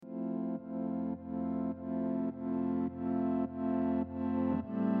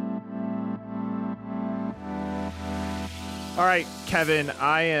All right, Kevin,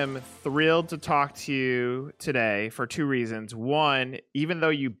 I am thrilled to talk to you today for two reasons. One, even though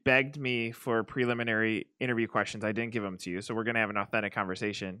you begged me for preliminary interview questions, I didn't give them to you, so we're going to have an authentic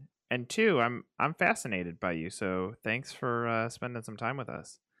conversation. And two, I'm fascinated by you, so thanks for spending some time with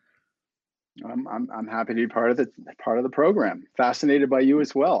us. I'm happy to be part of the program. Fascinated by you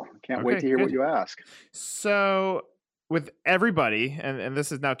as well. Can't wait Okay, to hear what good. you ask. So, with everybody, and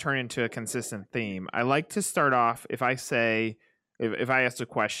this is now turned into a consistent theme, I like to start off if I say, if I ask a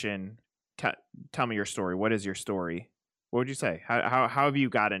question, t- tell me your story. What is your story? What would you say? How have you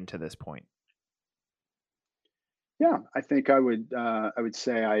gotten to this point? Yeah, I think I would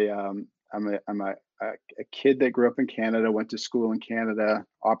say I'm a kid that grew up in Canada, went to school in Canada.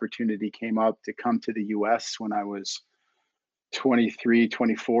 Opportunity came up to come to the U.S. when I was 23,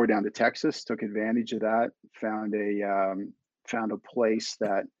 24, down to Texas. Took advantage of that. Found a place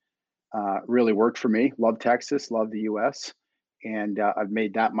that really worked for me. Love Texas, love the U.S., and I've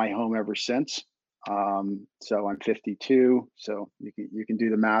made that my home ever since. So I'm 52, so you can do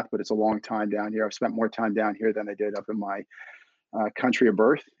the math, but it's a long time down here. I've spent more time down here than I did up in my country of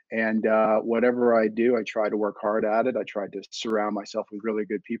birth. And whatever I do, I try to work hard at it. I try to surround myself with really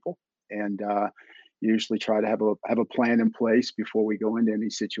good people, and usually try to have a plan in place before we go into any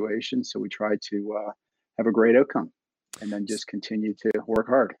situation. So we try to have a great outcome, and then just continue to work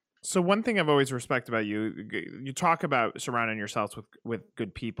hard. So one thing I've always respected about you, you talk about surrounding yourselves with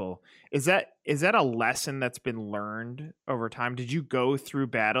good people. Is that a lesson that's been learned over time? Did you go through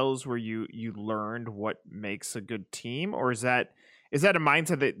battles where you learned what makes a good team, or is that a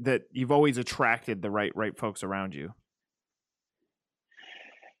mindset that you've always attracted the right folks around you?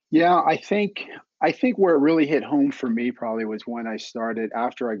 Yeah, I think where it really hit home for me probably was when I started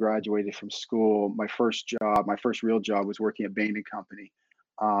after I graduated from school. My first real job was working at Bain and Company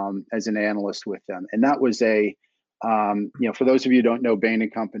as an analyst with them, and that was for those of you who don't know Bain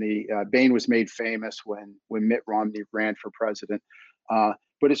and Company, Bain was made famous when Mitt Romney ran for president.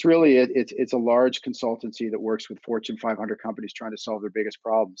 But it's a large consultancy that works with Fortune 500 companies trying to solve their biggest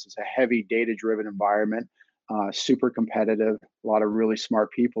problems. It's a heavy data driven environment, super competitive, a lot of really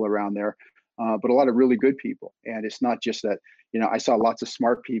smart people around there, but a lot of really good people. And it's not just that, I saw lots of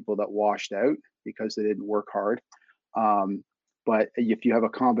smart people that washed out because they didn't work hard. Um, but if you have a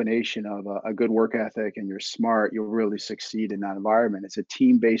combination of a good work ethic and you're smart, you'll really succeed in that environment. It's a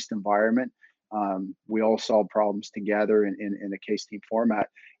team based environment. We all solve problems together in a case team format.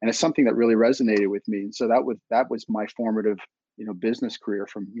 And it's something that really resonated with me. And so that was my formative business career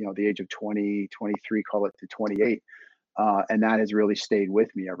from the age of 20, 23, call it, to 28, and that has really stayed with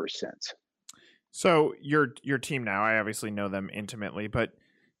me ever since. So your team now, I obviously know them intimately, but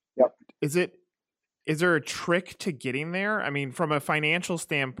Yep. is it is there a trick to getting there? I mean, from a financial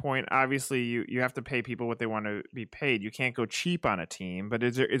standpoint, obviously you have to pay people what they want to be paid. You can't go cheap on a team, but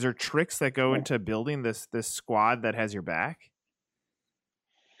is there tricks that go Yeah. into building this squad that has your back?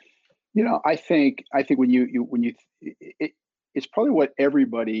 I think when you it's probably what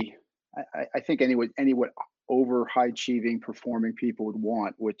everybody, I think, any what over high achieving performing people would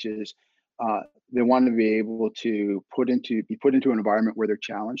want, which is they want to be able to be put into an environment where they're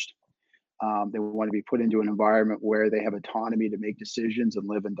challenged. They want to be put into an environment where they have autonomy to make decisions and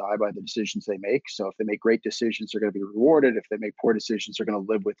live and die by the decisions they make. So if they make great decisions, they're going to be rewarded. If they make poor decisions, they're going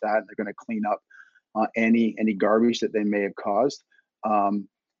to live with that, and they're going to clean up any garbage that they may have caused. Um,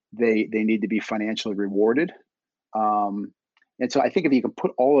 they need to be financially rewarded. Um, and so I think if you can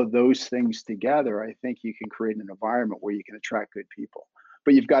put all of those things together, I think you can create an environment where you can attract good people.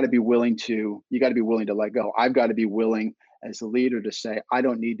 But you got to be willing to let go. I've got to be willing as a leader to say, I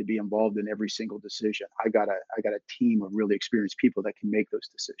don't need to be involved in every single decision. I got a team of really experienced people that can make those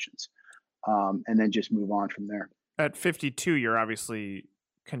decisions, and then just move on from there. At 52, you're obviously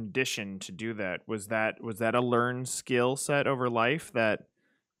conditioned to do that. Was that a learned skill set over life that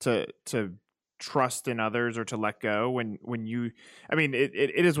to trust in others or to let go when you I mean it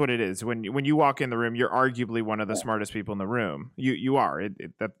is what it is. When you walk in the room, you're arguably one of the Yeah, smartest people in the room. You are.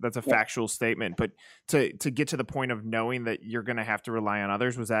 That's a yeah. factual statement, but to get to the point of knowing that you're going to have to rely on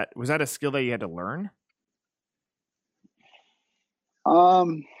others, was that a skill that you had to learn?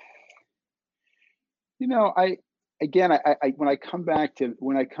 Um, I again, I when I come back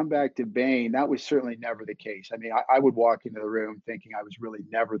to Bain, that was certainly never the case. I mean, I would walk into the room thinking I was really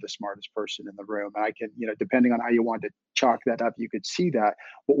never the smartest person in the room, and I can, depending on how you want to chalk that up, you could see that.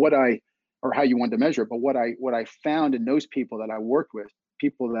 But or how you want to measure it. But what I found in those people that I worked with,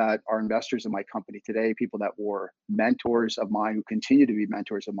 people that are investors in my company today, people that were mentors of mine who continue to be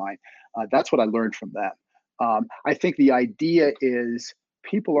mentors of mine, that's what I learned from them. I think the idea is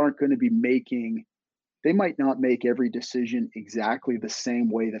people aren't going to be making they might not make every decision exactly the same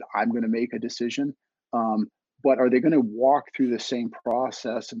way that I'm going to make a decision. Um, but are they going to walk through the same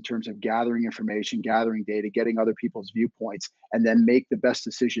process in terms of gathering information, gathering data, getting other people's viewpoints, and then make the best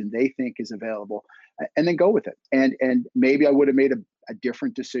decision they think is available, and then go with it? And maybe I would have made a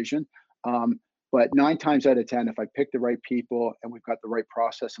different decision. Um, but 9 times out of 10, if I pick the right people and we've got the right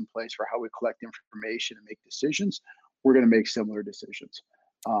process in place for how we collect information and make decisions, we're going to make similar decisions.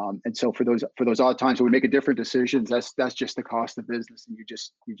 And so for those odd times when we make a different decisions, that's just the cost of business, and you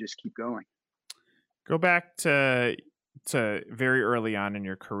just keep going. Go back to very early on in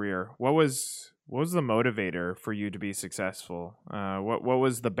your career. What was the motivator for you to be successful? What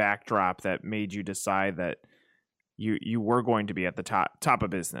was the backdrop that made you decide that you were going to be at the top of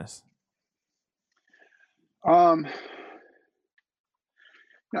business? Um,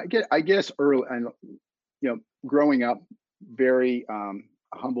 I guess early and growing up, very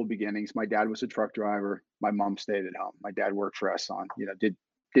humble beginnings. My dad was a truck driver. My mom stayed at home. My dad worked for Exxon.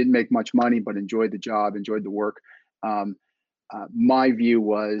 Didn't make much money, but enjoyed the job, enjoyed the work. Um, my view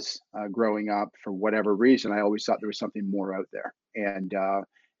was growing up, for whatever reason, I always thought there was something more out there, and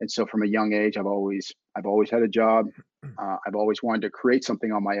so from a young age, I've always had a job. I've always wanted to create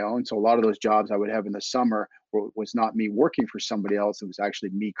something on my own. So a lot of those jobs I would have in the summer was not me working for somebody else. It was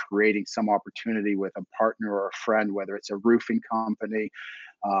actually me creating some opportunity with a partner or a friend, whether it's a roofing company,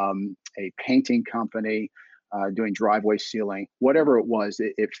 a painting company, doing driveway sealing, whatever it was.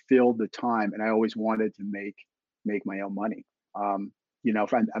 It filled the time, and I always wanted to make my own money. A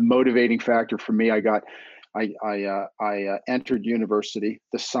motivating factor for me, I entered university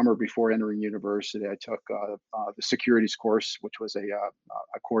the summer before entering university. I took the securities course, which was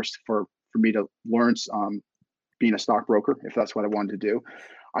a course for me to learn being a stockbroker, if that's what I wanted to do.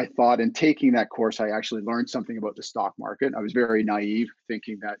 I thought in taking that course, I actually learned something about the stock market. I was very naive,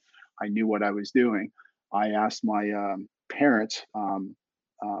 thinking that I knew what I was doing. I asked my parents, and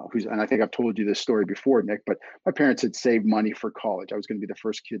I think I've told you this story before, Nick, but my parents had saved money for college. I was going to be the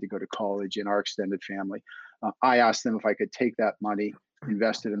first kid to go to college in our extended family. I asked them if I could take that money,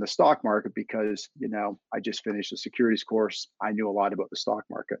 invest it in the stock market, because I just finished a securities course. I knew a lot about the stock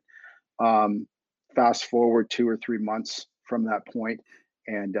market. Um, Fast forward 2 or 3 months from that point,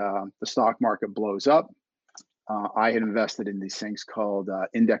 and the stock market blows up. I had invested in these things called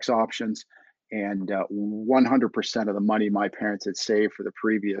index options, and 100% of the money my parents had saved for the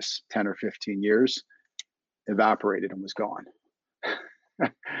previous 10 or 15 years evaporated and was gone.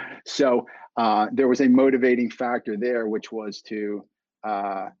 So there was a motivating factor there, which was to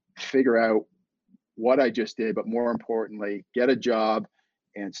uh, figure out what I just did, but more importantly, get a job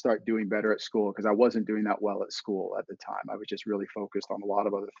and start doing better at school, because I wasn't doing that well at school at the time. I was just really focused on a lot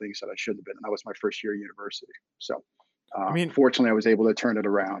of other things that I should have been. And that was my first year of university. So I mean, fortunately, I was able to turn it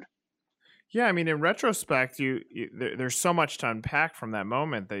around. yeah, I mean, in retrospect, there's so much to unpack from that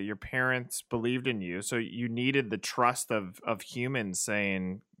moment that your parents believed in you, so you needed the trust of humans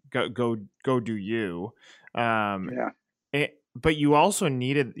saying, "Go do you." Um, Yeah. but you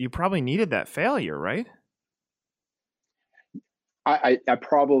probably needed that failure, right? I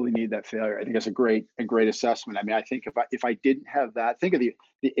probably need that failure. I think that's a great assessment. I mean, I think if I didn't have that, think of the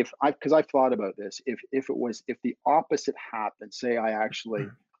if I because I've thought about this. If the opposite happened, say I actually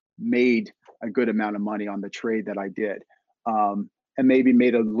made a good amount of money on the trade that I did, and maybe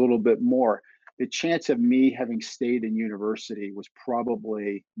made a little bit more, the chance of me having stayed in university was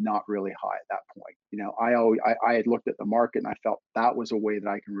probably not really high at that point. I had looked at the market and I felt that was a way that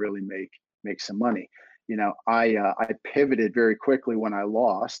I can really make some money. I pivoted very quickly when I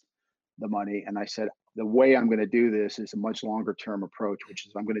lost the money, and I said the way I'm going to do this is a much longer term approach, which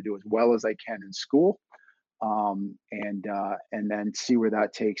is I'm going to do as well as I can in school, and then see where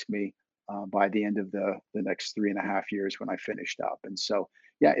that takes me by the end of the next 3.5 years when I finished up. And so,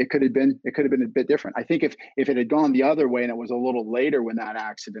 yeah, it could have been a bit different. I think if it had gone the other way and it was a little later when that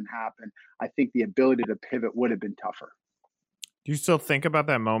accident happened, I think the ability to pivot would have been tougher. Do you still think about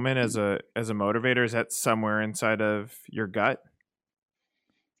that moment as a motivator? Is that somewhere inside of your gut?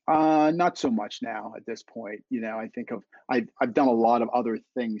 Not so much now at this point. I think I've done a lot of other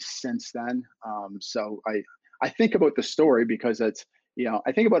things since then. So I think about the story because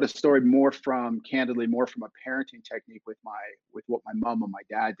I think about a story more from candidly more from a parenting technique with what my mom and my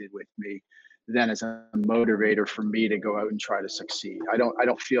dad did with me than as a motivator for me to go out and try to succeed. I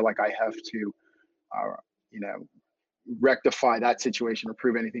don't feel like I have to uh, you know rectify that situation or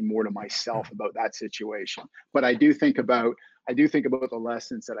prove anything more to myself about that situation. But I do think about the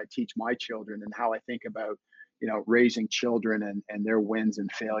lessons that I teach my children and how I think about raising children and their wins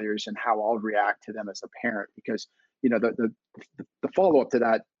and failures and how I'll react to them as a parent. Because the follow up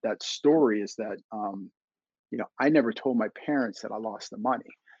to that story is that I never told my parents that I lost the money.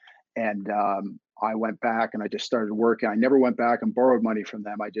 And I went back and I just started working. I never went back and borrowed money from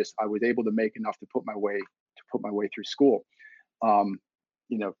them. I was able to make enough to put my way through school. Um,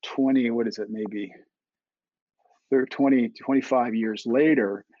 20, what is it, maybe 25 years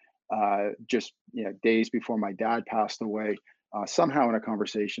later, just days before my dad passed away, somehow in a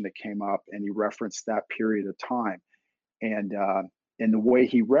conversation that came up, and he referenced that period of time, and the way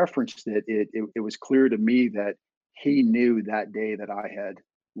he referenced it was clear to me that he knew that day that I had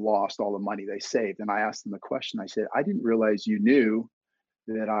lost all the money they saved. And I asked him a question. I said, "I didn't realize you knew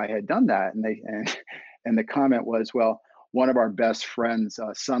that I had done that." And the comment was, "Well, one of our best friends'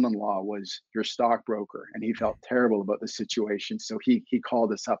 son-in-law was your stockbroker, and he felt terrible about the situation, so he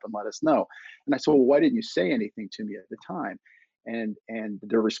called us up and let us know." And I said, "Well, why didn't you say anything to me at the time?" And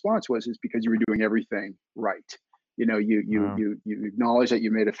their response was, "Is because you were doing everything right. Wow. You acknowledged that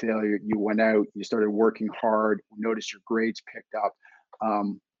you made a failure. You went out, you started working hard, noticed your grades picked up.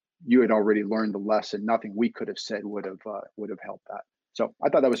 Um, you had already learned the lesson. Nothing we could have said would have helped that." So I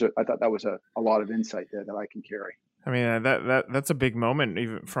thought that was a lot of insight there that I can carry. I mean, that's a big moment,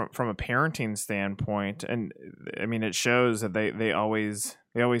 even from a parenting standpoint, and I mean, it shows that they always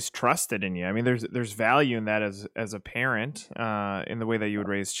trusted in you. I mean, there's value in that as a parent, in the way that you would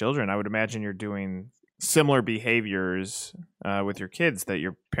raise children. I would imagine you're doing similar behaviors with your kids that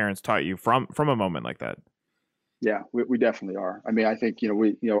your parents taught you from a moment like that. Yeah, we definitely are. I mean, I think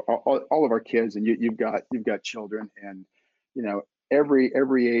all of our kids, and you've got children, and you know every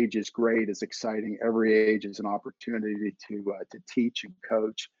age is great, is exciting. Every age is an opportunity to teach and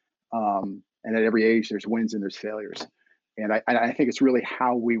coach, and at every age there's wins and there's failures. And I think it's really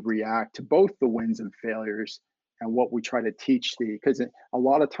how we react to both the wins and failures, and what we try to teach because a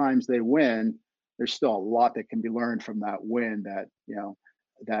lot of times they win. There's still a lot that can be learned from that win that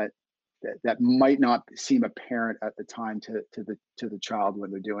that might not seem apparent at the time to the child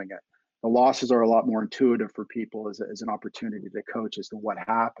when they're doing it. The losses are a lot more intuitive for people as an opportunity to coach as to what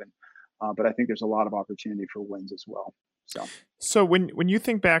happened. But I think there's a lot of opportunity for wins as well. So So when you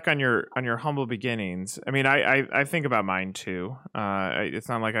think back on your humble beginnings, I mean, I think about mine too. It's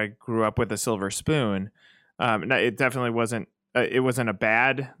not like I grew up with a silver spoon. It definitely wasn't. It wasn't a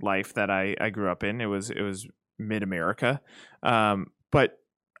bad life that I grew up in. It was mid America, but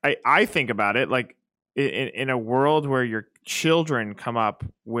I think about it like in a world where your children come up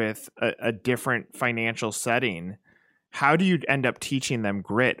with a different financial setting. How do you end up teaching them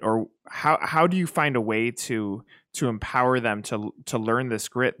grit, or how do you find a way to empower them to learn this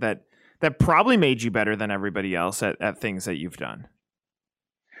grit that probably made you better than everybody else at things that you've done?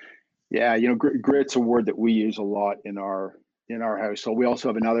 yeah, grit's a word that we use a lot in our house. So we also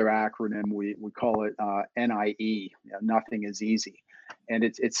have another acronym. We call it NIE. Nothing is easy, and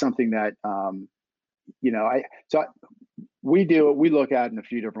it's something that I so we look at it in a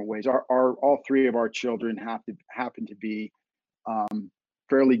few different ways. Our all three of our children happen to be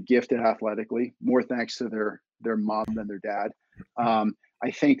fairly gifted athletically, more thanks to their mom than their dad.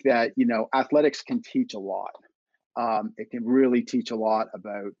 I think that athletics can teach a lot. It can really teach a lot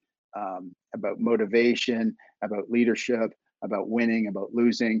about motivation, about leadership, about winning, about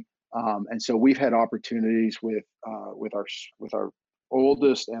losing. And so we've had opportunities with our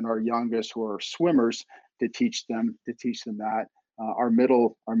oldest and our youngest, who are swimmers, to teach them that. Our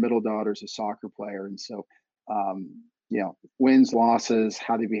middle daughter's a soccer player, and so wins, losses,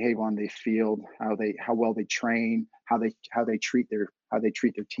 how they behave on the field, how well they train, how they treat their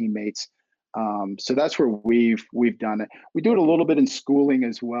teammates. So that's where we've done it. We do it a little bit in schooling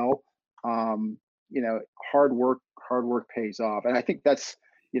as well. Um, you know, hard work pays off, and I think that's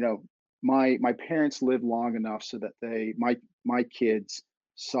you know my parents lived long enough so that my kids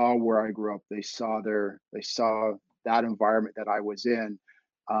saw where I grew up. They saw that environment that I was in.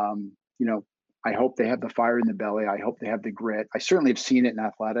 Um, you know, I hope they have the fire in the belly. I hope they have the grit. I certainly have seen it in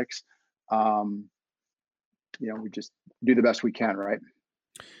athletics. Um, we just do the best we can, right?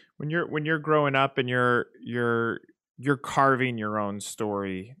 When you're growing up and you're carving your own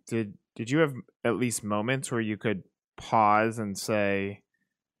story, did you have at least moments where you could pause and say,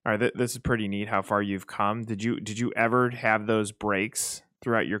 all right, this is pretty neat how far you've come? Did you ever have those breaks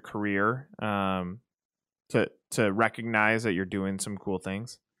throughout your career, to recognize that you're doing some cool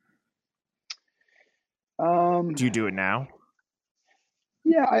things? Um, Do you do it now?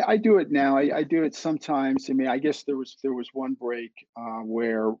 yeah, I do it now. I do it sometimes. I mean, I guess there was one break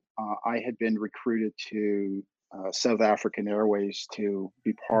where I had been recruited to South African Airways to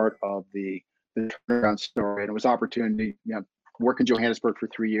be part of the turnaround story, and it was opportunity. work in Johannesburg for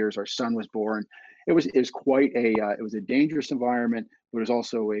 3 years. Our son was born. It was quite a it was a dangerous environment, but it was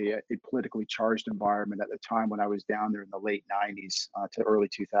also a politically charged environment at the time when I was down there in the late '90s to early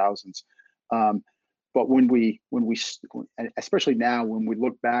 2000s. Um, but especially now, when we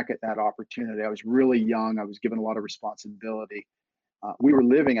look back at that opportunity, I was really young. I was given a lot of responsibility. We were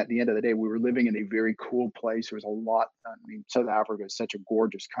living at the end of the day, we were living in a very cool place. There was a lot. I mean, South Africa is such a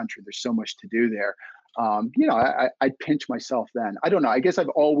gorgeous country. There's so much to do there. I pinch myself then. I don't know. I guess I've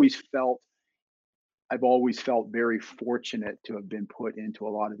always felt very fortunate to have been put into a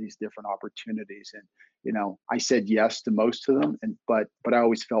lot of these different opportunities, and I said yes to most of them, and but I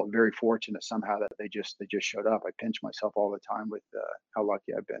always felt very fortunate somehow that they just showed up. I pinch myself all the time with how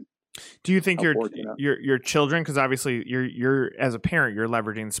lucky I've been, Do you think how your fortunate. your your children, because obviously you're as a parent, you're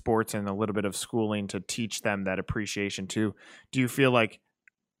leveraging sports and a little bit of schooling to teach them that appreciation too. Do you feel like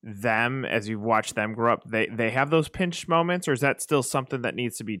them, as you've watched them grow up, they have those pinch moments, or is that still something that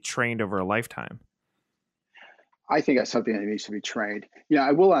needs to be trained over a lifetime? I think that's something that needs to be trained. Yeah,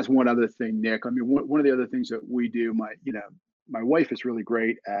 I will ask one other thing, Nick. I mean, one of the other things that we do, my wife is really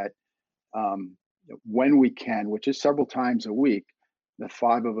great at when we can, which is several times a week, the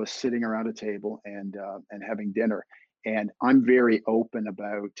five of us sitting around a table and having dinner. And I'm very open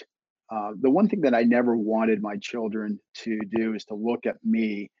about the one thing that I never wanted my children to do is to look at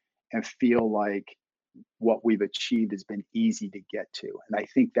me and feel like what we've achieved has been easy to get to. And I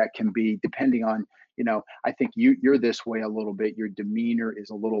think that can be depending on, I think you're this way a little bit. Your demeanor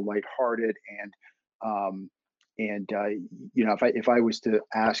is a little lighthearted, um, and if I was to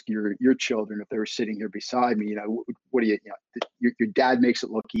ask your children if they were sitting here beside me, what do your dad makes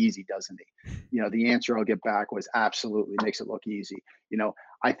it look easy, doesn't he? The answer I'll get back was absolutely makes it look easy.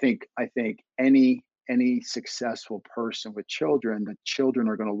 I think any successful person with children, the children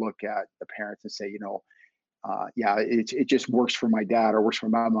are going to look at the parents and say, yeah, it just works for my dad or works for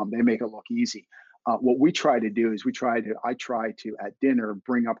my mom. They make it look easy. What we try to do is I try to at dinner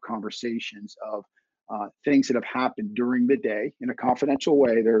bring up conversations of things that have happened during the day in a confidential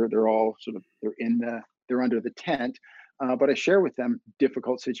way. They're all sort of they're under the tent, but I share with them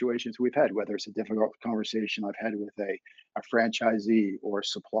difficult situations we've had, whether it's a difficult conversation I've had with a franchisee or a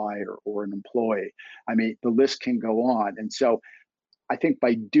supplier or an employee. I mean, the list can go on, and so I think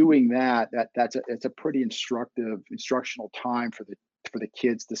by doing that, it's a pretty instructional time for the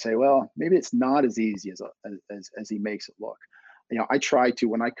kids to say, well, maybe it's not as easy as he makes it look. I try to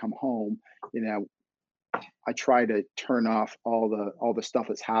when I come home, you know, I try to turn off all the stuff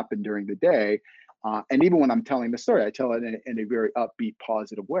that's happened during the day. And even when I'm telling the story, I tell it in a very upbeat,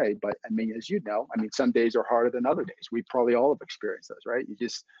 positive way. But I mean, as you know, I mean, some days are harder than other days. We probably all have experienced those, right?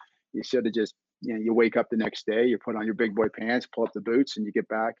 You should have just, you wake up the next day, you put on your big boy pants, pull up the boots, and you get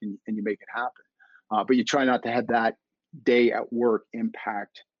back and you make it happen. But you try not to have that day at work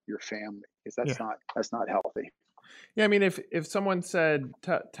impact your family because Yeah. that's not healthy. Yeah, I mean, if someone said,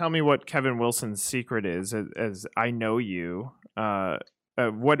 "Tell me what Kevin Wilson's secret is," as I know you,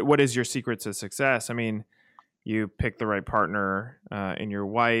 what is your secret to success? I mean, you pick the right partner in your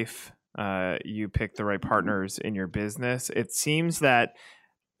wife. You pick the right partners in your business. It seems that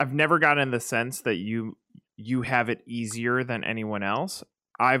I've never gotten the sense that you have it easier than anyone else.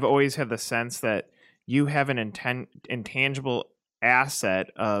 I've always had the sense that you have an intangible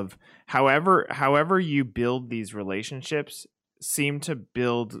asset of however you build these relationships seem to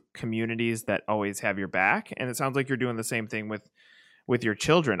build communities that always have your back, and it sounds like you're doing the same thing with your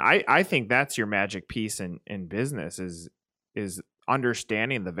children. I think that's your magic piece in business is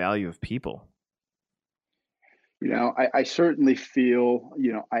understanding the value of people. I certainly feel,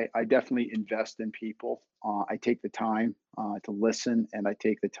 I definitely invest in people. I take the time to listen, and I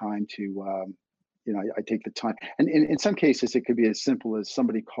take the time to, I take the time. And in some cases, it could be as simple as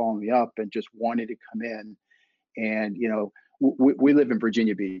somebody calling me up and just wanting to come in. And, we live in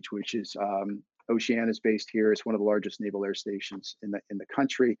Virginia Beach, which is Oceana is based here. It's one of the largest naval air stations in the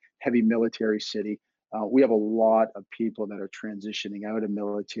country, heavy military city. We have a lot of people that are transitioning out of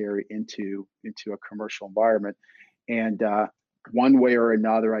military into a commercial environment, and one way or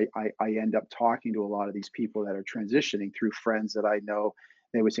another, I end up talking to a lot of these people that are transitioning through friends that I know.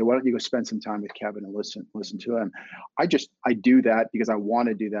 They would say, "Why don't you go spend some time with Kevin and listen to him?" I do that because I want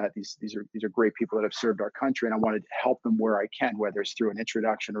to do that. These are great people that have served our country, and I want to help them where I can, whether it's through an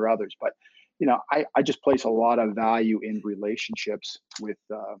introduction or others. But I just place a lot of value in relationships with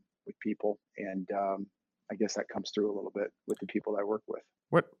people, and I guess that comes through a little bit with the people I work with.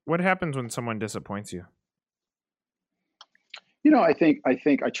 What happens when someone disappoints you? I think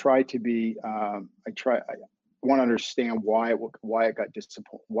I try to be. I want to understand why I got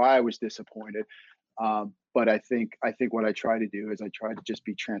disappointed, why I was disappointed. But I think what I try to do is I try to just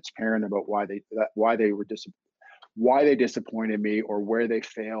be transparent about why they were why they disappointed me, or where they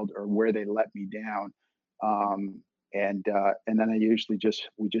failed, or where they let me down. And then I usually just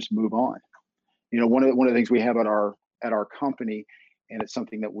we just move on. One of the things we have at our company, and it's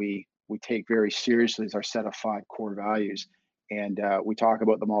something that we take very seriously, is our set of 5 core values. And we talk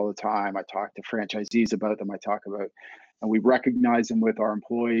about them all the time. I talk to franchisees about them. And we recognize them with our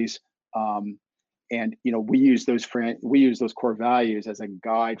employees. Um, and we use those core values as a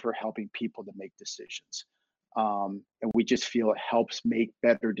guide for helping people to make decisions. And we just feel it helps make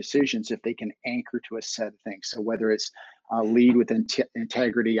better decisions if they can anchor to a set of things. So whether it's lead with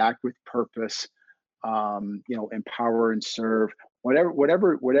integrity, act with purpose, empower and serve,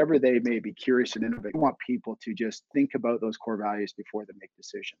 whatever they may be, curious and innovative. We want people to just think about those core values before they make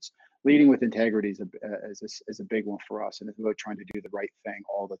decisions. Leading with integrity is a big one for us, and it's about trying to do the right thing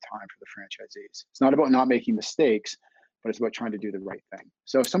all the time for the franchisees. It's not about not making mistakes, but it's about trying to do the right thing.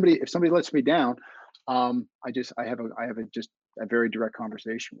 So if somebody lets me down, I have just a very direct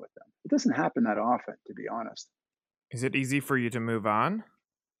conversation with them. It doesn't happen that often, to be honest. Is it easy for you to move on?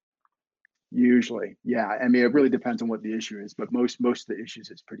 Usually, yeah. I mean, it really depends on what the issue is, but most of the issues,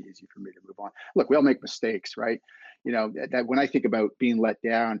 it's pretty easy for me to move on. Look, we all make mistakes, right? That when I think about being let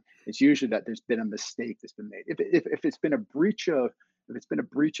down, it's usually that there's been a mistake that's been made. If it's been a breach of if it's been a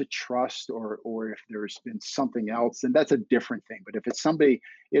breach of trust, or if there's been something else, then that's a different thing. But if it's somebody,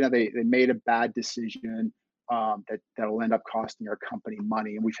 they made a bad decision, that'll end up costing our company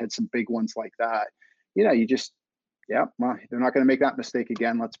money, and we've had some big ones like that. You just yeah, well, they're not going to make that mistake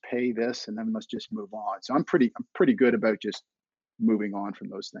again. Let's pay this, and then let's just move on. So I'm pretty good about just moving on from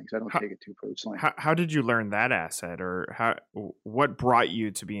those things. I don't How, take it too personally. how did you learn that asset, or what brought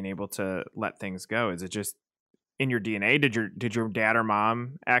you to being able to let things go? Is it just in your DNA? Did your dad or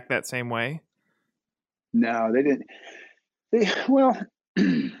mom act that same way? No, they didn't. Well,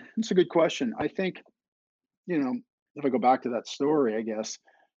 it's a good question. I think, you know, if I go back to that story, I guess,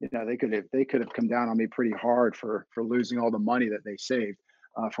 they could have come down on me pretty hard for losing all the money that they saved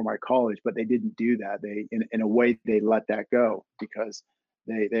for my college, but they didn't do that. In a way, they let that go, because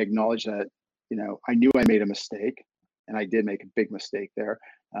they acknowledged that, I knew I made a mistake, and I did make a big mistake there,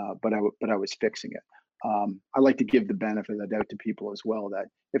 but I was fixing it. I like to give the benefit of the doubt to people as well, that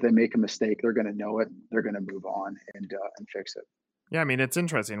if they make a mistake, they're going to know it, they're going to move on and fix it. Yeah, I mean, it's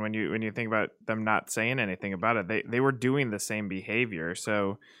interesting when you think about them not saying anything about it. They were doing the same behavior,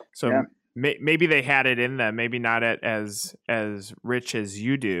 Yeah. maybe they had it in them. Maybe not as rich as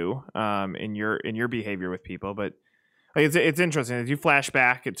you do in your behavior with people, but like, it's interesting as you flash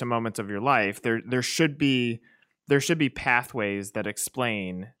back to moments of your life. There should be pathways that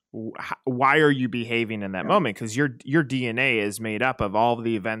explain why are you behaving in that Yeah. moment, because your DNA is made up of all of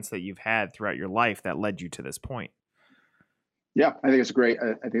the events that you've had throughout your life that led you to this point. Yeah, I think it's a great.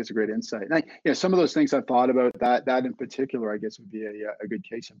 I think it's a great insight. And some of those things I've thought about, that in particular, I guess, would be a good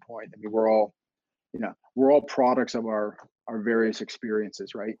case in point. I mean, we're all products of our various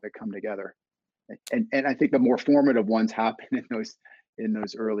experiences, right? That come together, and I think the more formative ones happen in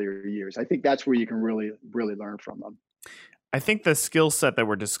those earlier years. I think that's where you can really learn from them. I think the skill set that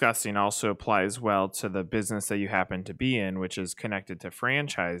we're discussing also applies well to the business that you happen to be in, which is connected to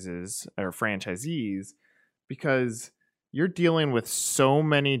franchises or franchisees, because you're dealing with so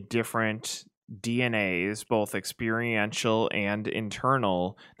many different DNAs, both experiential and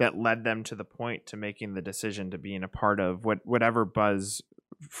internal, that led them to the point to making the decision to being a part of whatever Buzz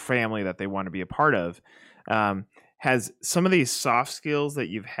family that they want to be a part of. Has some of these soft skills that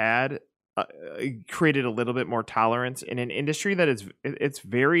you've had created a little bit more tolerance in an industry that it's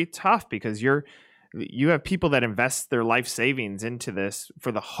very tough, because you have people that invest their life savings into this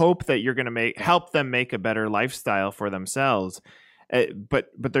for the hope that you're going to help them make a better lifestyle for themselves. But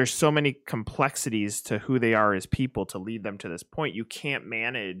there's so many complexities to who they are as people to lead them to this point. You can't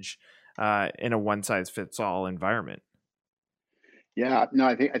manage in a one size fits all environment. Yeah, no,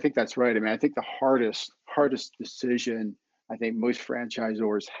 I think that's right. I mean, I think the hardest decision I think most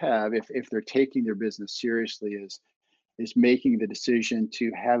franchisors have, if they're taking their business seriously, is making the decision to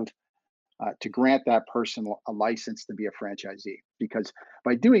grant that person a license to be a franchisee. Because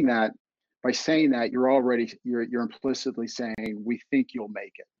by doing that, by saying that, you're implicitly saying, we think you'll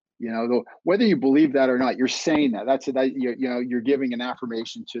make it. Though, whether you believe that or not, you're saying that you're giving an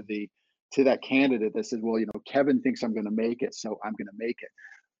affirmation to that candidate that says, well, Kevin thinks I'm going to make it, so I'm going to make it.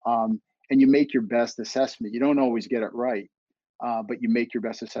 And you make your best assessment. You don't always get it right, but you make your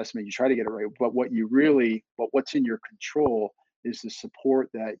best assessment. You try to get it right. But what's in your control is the support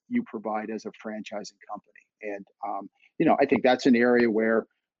that you provide as a franchising company. And I think that's an area where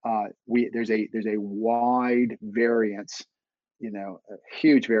We there's a wide variance, a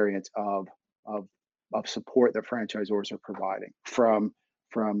huge variance of of support that franchisors are providing, from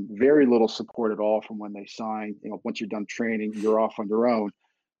very little support at all from when they sign. Once you're done training, you're off on your own,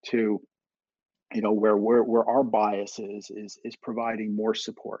 to where our bias is providing more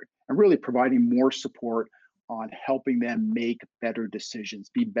support, and really providing more support on helping them make better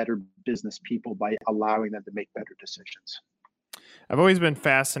decisions, be better business people by allowing them to make better decisions. I've always been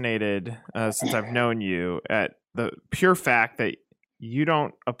fascinated since I've known you at the pure fact that you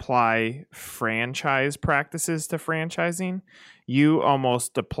don't apply franchise practices to franchising. You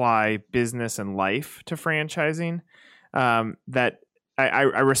almost apply business and life to franchising. That I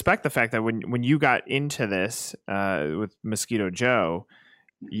respect the fact that when you got into this with Mosquito Joe,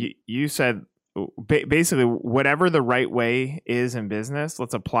 you said basically whatever the right way is in business,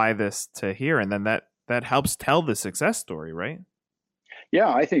 let's apply this to here, and then that helps tell the success story, right? Yeah,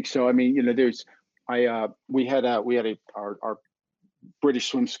 I think so. I mean, there's, we had our British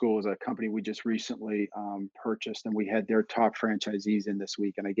Swim School is a company we just recently purchased, and we had their top franchisees in this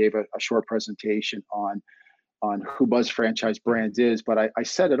week, and I gave a short presentation on who Buzz Franchise Brands is. But I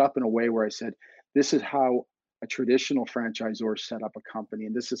set it up in a way where I said, this is how a traditional franchisor set up a company,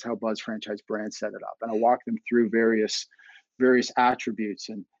 and this is how Buzz Franchise Brands set it up. And I walked them through various attributes.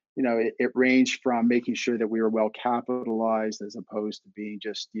 And it ranged from making sure that we were well capitalized as opposed to being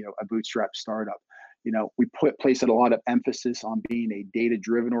just a bootstrap startup. We place a lot of emphasis on being a data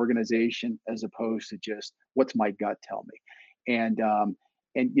driven organization as opposed to just what's my gut tell me. And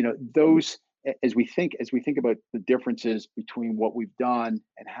those, as we think about the differences between what we've done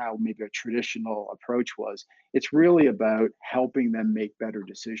and how maybe a traditional approach was, it's really about helping them make better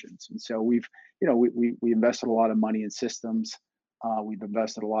decisions. And so we invested a lot of money in systems. We've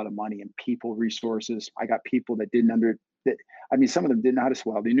invested a lot of money in people resources. I got people that didn't under that. I mean, some of them didn't know how to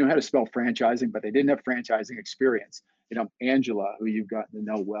spell. They knew how to spell franchising, but they didn't have franchising experience. Angela, who you've gotten to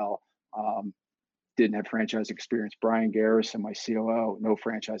know well, didn't have franchise experience. Brian Garrison, my COO, no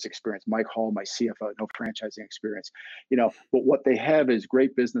franchise experience. Mike Hall, my CFO, no franchising experience. But what they have is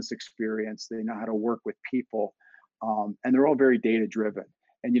great business experience. They know how to work with people, and they're all very data driven.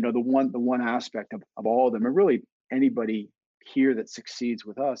 And the one aspect of all of them, and really anybody here that succeeds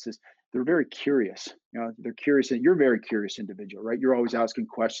with us, is they're very curious. They're curious, and you're a very curious individual, right? You're always asking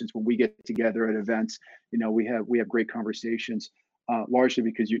questions when we get together at events. We have great conversations, largely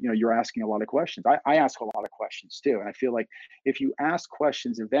because you're asking a lot of questions. I ask a lot of questions too, and I feel like if you ask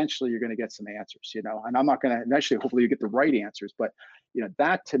questions, eventually you're going to get some answers. And I'm not going to eventually, hopefully, you get the right answers, but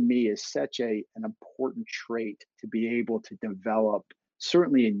that to me is such an important trait to be able to develop,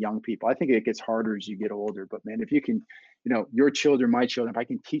 certainly in young people. I think it gets harder as you get older, but man, if you can, your children, my children, if I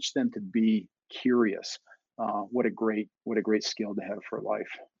can teach them to be curious, what a great skill to have for life.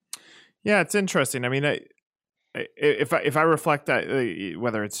 Yeah, it's interesting. I mean, if I reflect that,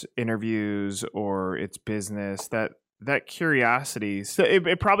 whether it's interviews or it's business, that curiosity, so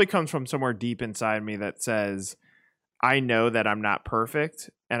it probably comes from somewhere deep inside me that says, I know that I'm not perfect,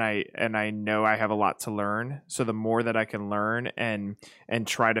 and I know I have a lot to learn. So the more that I can learn and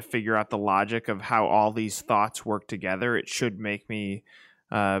try to figure out the logic of how all these thoughts work together, it should make me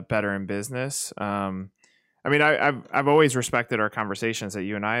better in business. I mean, I've always respected our conversations that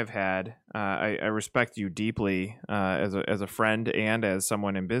you and I have had. I respect you deeply as a friend and as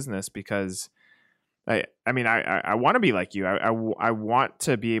someone in business, because I want to be like you. I want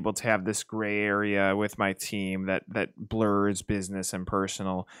to be able to have this gray area with my team that blurs business and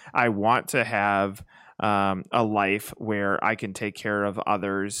personal. I want to have a life where I can take care of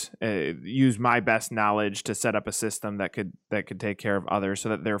others, use my best knowledge to set up a system that could take care of others so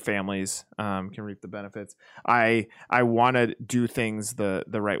that their families can reap the benefits. I want to do things the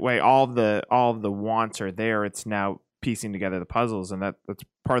right way. All of the wants are there. It's now piecing together the puzzles, and that's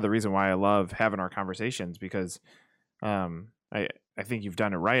part of the reason why I love having our conversations, because I think you've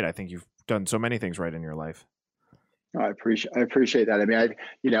done it right. I think you've done so many things right in your life. I appreciate that. I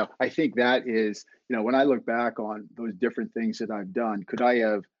mean, I think that is, when I look back on those different things that I've done, could I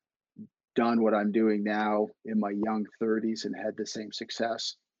have done what I'm doing now in my young 30s and had the same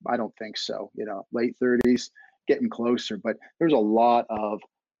success? I don't think so. Late 30s, getting closer, but there's a lot of,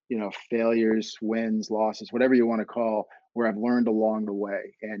 failures, wins, losses, whatever you want to call, where I've learned along the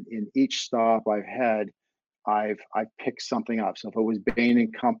way. And in each stop I've had, I've picked something up. So if it was Bain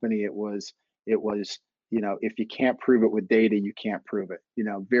and Company, it was if you can't prove it with data, you can't prove it.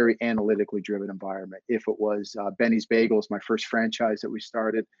 Very analytically driven environment. If it was Benny's Bagels, my first franchise that we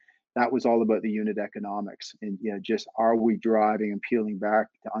started, that was all about the unit economics, and just, are we driving and peeling back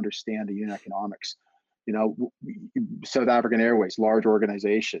to understand the unit economics? You know, South African Airways, large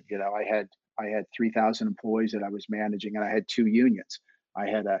organization. I had 3,000 employees that I was managing, and I had two unions. I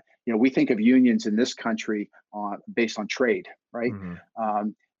had a, we think of unions in this country based on trade, right? Hmm.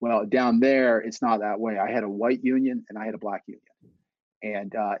 Well, down there, it's not that way. I had a white union and I had a black union,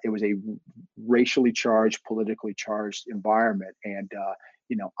 and it was a racially charged, politically charged environment. And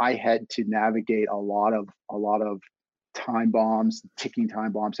I had to navigate a lot of time bombs, ticking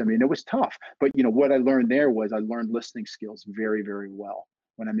time bombs. I mean, it was tough. But what I learned there was I learned listening skills very, very well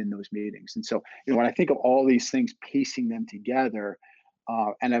when I'm in those meetings. And so, when I think of all these things, piecing them together,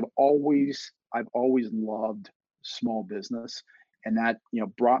 and I've always loved small business, and that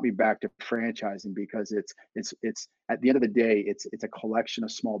brought me back to franchising, because it's at the end of the day, it's a collection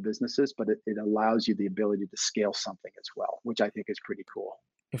of small businesses, but it allows you the ability to scale something as well, which I think is pretty cool.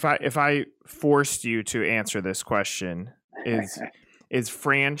 If I forced you to answer this question, is is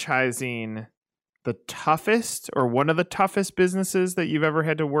franchising the toughest or one of the toughest businesses that you've ever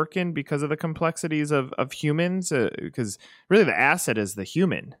had to work in because of the complexities of humans? Because really the asset is the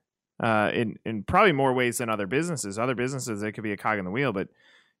human, in probably more ways than other businesses. Other businesses, it could be a cog in the wheel, but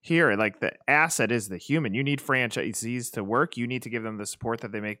here, like, the asset is the human. You need franchisees to work. You need to give them the support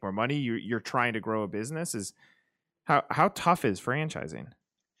that they make more money. You're trying to grow a business. Is how tough is franchising?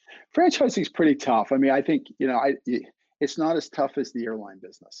 Franchising is pretty tough. I mean, I think it's not as tough as the airline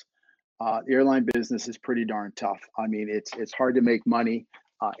business. The airline business is pretty darn tough. I mean, it's hard to make money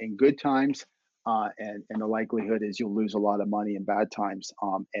in good times, and the likelihood is you'll lose a lot of money in bad times.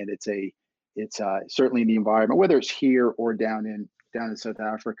 And it's certainly in the environment, whether it's here or down in South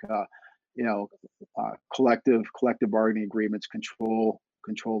Africa. You know, collective bargaining agreements control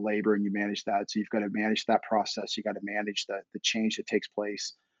labor, and you manage that. So you've got to manage that process. You got to manage the change that takes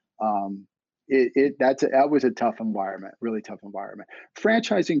place. Um, that was a tough environment, really tough environment.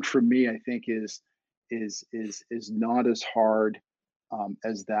 Franchising for me, I think is not as hard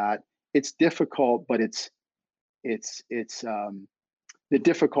as that. It's difficult, but it's the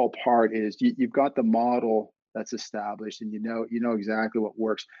difficult part is you've got the model that's established, and you know exactly what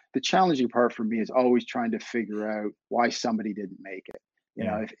works. The challenging part for me is always trying to figure out why somebody didn't make it.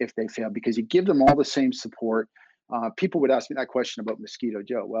 Yeah. If they fail, because you give them all the same support. People would ask me that question about Mosquito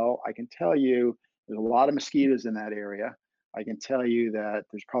Joe. Well, I can tell you there's a lot of mosquitoes in that area. I can tell you that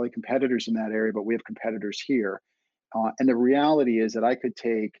there's probably competitors in that area, but we have competitors here. And the reality is that I could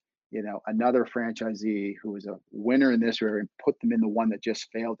take, another franchisee who was a winner in this area and put them in the one that just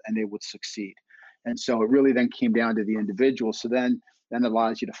failed, and they would succeed. And so it really then came down to the individual. So then it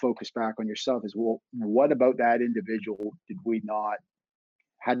allows you to focus back on yourself as well. What about that individual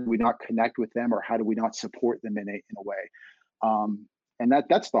how did we not connect with them, or how do we not support them in a way? And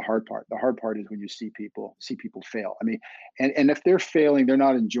that's the hard part. The hard part is when you see people fail. I mean, and if they're failing, they're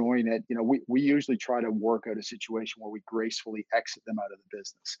not enjoying it. We usually try to work out a situation where we gracefully exit them out of the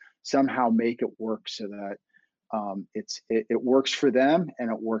business, somehow make it work so that it works for them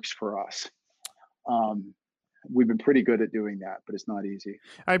and it works for us. Um, we've been pretty good at doing that, but it's not easy.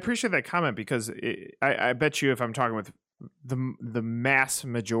 I appreciate that comment because I bet you if I'm talking with the mass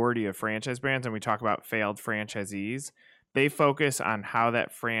majority of franchise brands and we talk about failed franchisees, they focus on how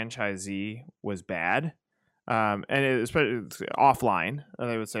that franchisee was bad, and especially offline.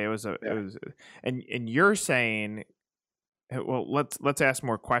 They would say it Yeah. was, and you're saying, well, let's ask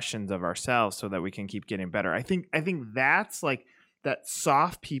more questions of ourselves so that we can keep getting better. I think that's like that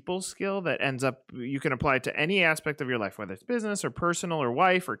soft people skill that ends up you can apply it to any aspect of your life, whether it's business or personal or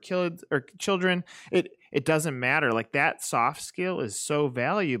wife or kids or children. It doesn't matter. Like, that soft skill is so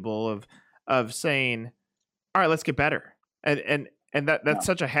valuable of saying, all right, let's get better. And that's Yeah.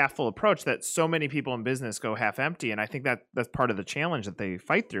 such a half full approach that so many people in business go half empty. And I think that's part of the challenge that they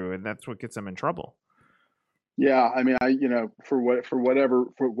fight through, and that's what gets them in trouble. Yeah, I mean, for whatever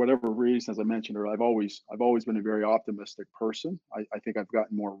reason, as I mentioned earlier, I've always been a very optimistic person. I think I've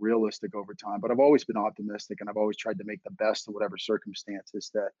gotten more realistic over time, but I've always been optimistic, and I've always tried to make the best of whatever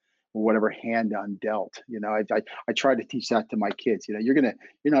circumstances that or whatever hand I'm dealt. I try to teach that to my kids. You're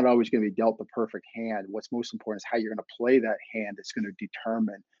not always going to be dealt the perfect hand. What's most important is how you're going to play that hand. That's going to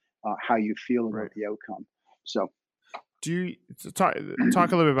determine how you feel about Right. the outcome. So. Do you talk a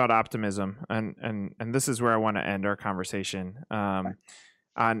little bit about optimism, and this is where I want to end our conversation, on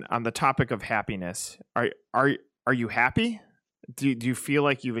the topic of happiness. Are you happy? Do you feel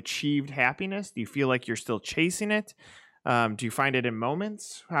like you've achieved happiness? Do you feel like you're still chasing it? Do you find it in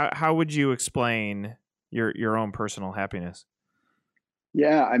moments? How would you explain your own personal happiness?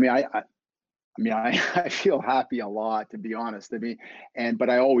 Yeah, I mean, I feel happy a lot, to be honest. I mean, but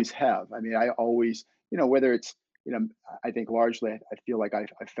I always have. I mean, I always, whether it's, I think largely I feel like I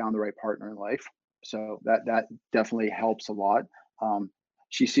found the right partner in life. So that definitely helps a lot. Um,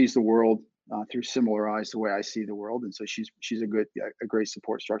 she sees the world through similar eyes the way I see the world, and so she's a great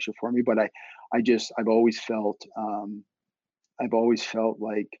support structure for me. But I've always felt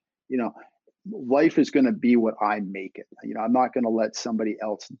like, you know, life is going to be what I make it. You know, I'm not going to let somebody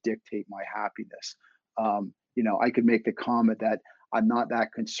else dictate my happiness. You know, I could make the comment that I'm not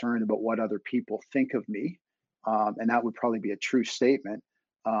that concerned about what other people think of me, and that would probably be a true statement.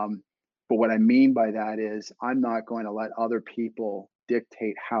 Um, but what I mean by that is I'm not going to let other people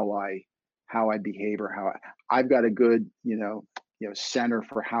dictate how I behave, or I've got a good, center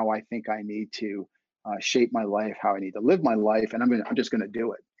for how I think I need to shape my life, how I need to live my life, and I'm just gonna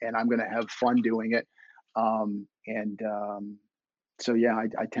do it, and I'm gonna have fun doing it. And So yeah,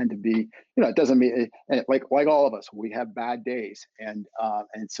 I tend to be, it doesn't mean like all of us, we have bad days, and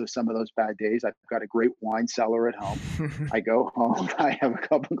so some of those bad days, I've got a great wine cellar at home. I go home, I have a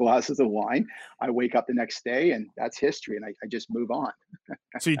couple glasses of wine, I wake up the next day, and that's history, and I just move on.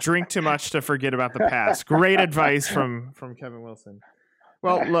 So you drink too much to forget about the past. Great advice from Kevin Wilson.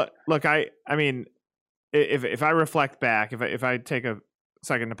 Well, look, I mean, if I reflect back, if I take a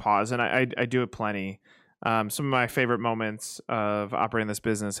second to pause, and I do it plenty. Some of my favorite moments of operating this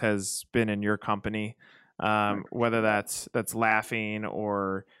business has been in your company, whether that's laughing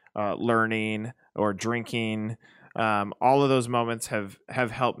or learning or drinking. All of those moments have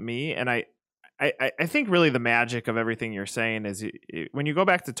helped me, and I think really the magic of everything you're saying is when you go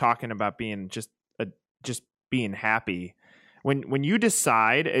back to talking about being just being happy. When you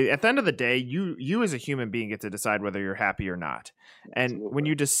decide, at the end of the day, you as a human being get to decide whether you're happy or not. And Absolutely. when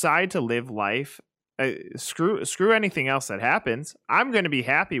you decide to live life, screw anything else that happens. I'm going to be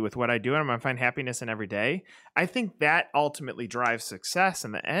happy with what I do, and I'm going to find happiness in every day. I think that ultimately drives success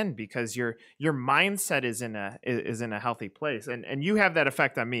in the end, because your mindset is in a healthy place, and you have that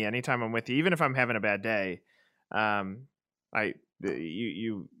effect on me anytime I'm with you, even if I'm having a bad day.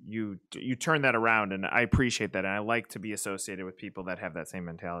 You turn that around, and I appreciate that, and I like to be associated with people that have that same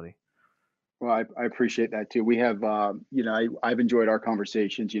mentality. Well, I appreciate that too. We have, I've enjoyed our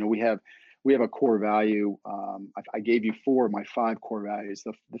conversations. We have a core value. I gave you four of my five core values.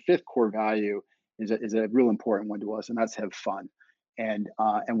 The fifth core value is a real important one to us, and that's have fun. And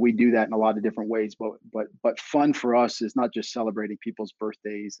we do that in a lot of different ways. But fun for us is not just celebrating people's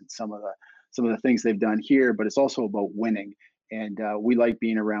birthdays and some of the things they've done here, but it's also about winning. And we like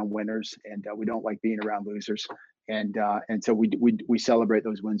being around winners, and we don't like being around losers. And so we celebrate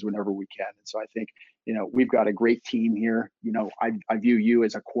those wins whenever we can. And so I think, we've got a great team here. I view you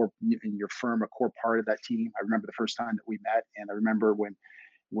as a core in your firm, a core part of that team. I remember the first time that we met, and I remember when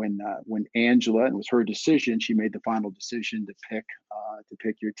Angela, and it was her decision, she made the final decision to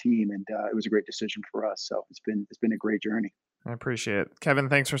pick your team, and it was a great decision for us. So it's been a great journey. I appreciate it, Kevin.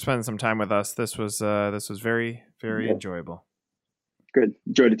 Thanks for spending some time with us. This was very, very enjoyable. Good.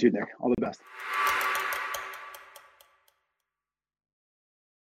 Enjoyed it too, Nick. All the best.